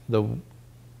the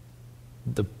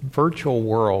virtual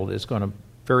world is going to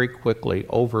very quickly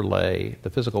overlay the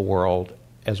physical world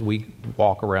as we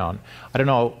walk around. I don't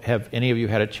know, have any of you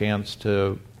had a chance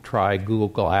to try Google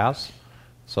Glass?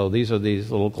 So these are these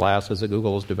little glasses that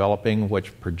Google is developing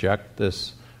which project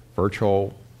this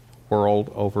virtual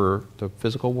world over the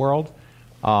physical world.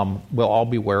 We'll all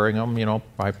be wearing them,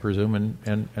 I presume,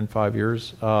 in 5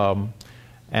 years.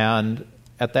 And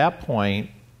at that point,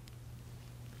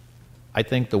 I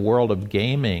think the world of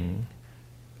gaming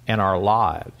and our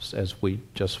lives, as we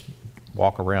just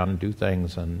walk around and do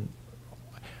things, and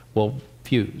will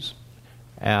fuse.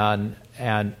 And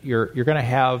you're going to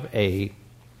have a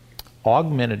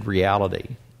augmented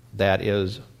reality that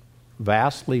is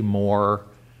vastly more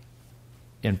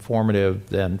informative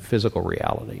than physical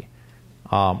reality.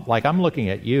 Like I'm looking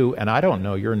at you, and I don't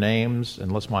know your names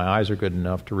unless my eyes are good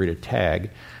enough to read a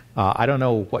tag. I don't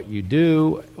know what you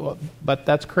do, but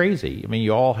that's crazy. I mean,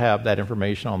 you all have that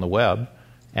information on the web,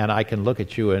 and I can look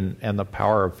at you, and the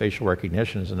power of facial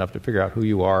recognition is enough to figure out who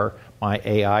you are. My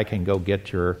AI can go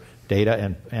get your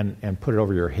data and put it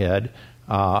over your head.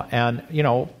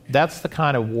 That's the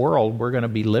kind of world we're going to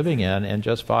be living in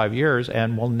just 5 years,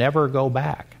 and we'll never go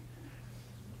back.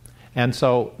 And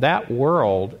so that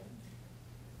world,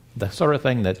 the sort of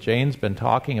thing that Jane's been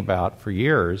talking about for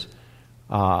years,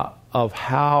 of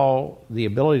how the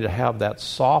ability to have that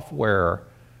software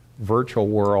virtual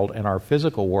world and our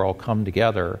physical world come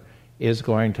together is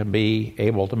going to be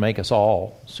able to make us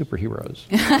all superheroes.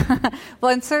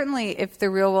 Well, and certainly if the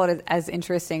real world is as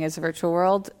interesting as the virtual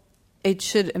world, it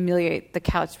should ameliorate the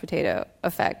couch potato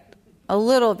effect a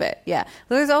little bit, yeah.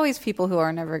 There's always people who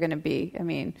are never going to be,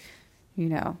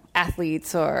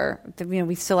 athletes, or,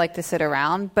 we still like to sit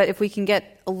around. But if we can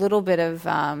get a little bit of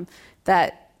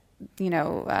that,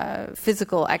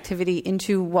 physical activity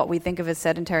into what we think of as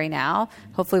sedentary now,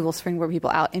 hopefully we'll springboard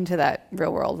people out into that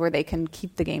real world where they can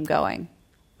keep the game going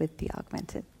with the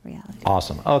augmented reality.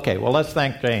 Awesome. Okay, well, let's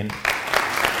thank Jane.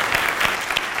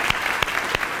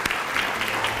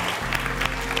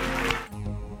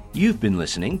 You've been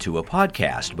listening to a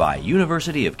podcast by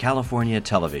University of California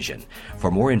Television. For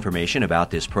more information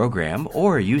about this program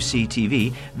or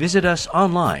UCTV, visit us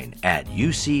online at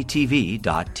uctv.tv.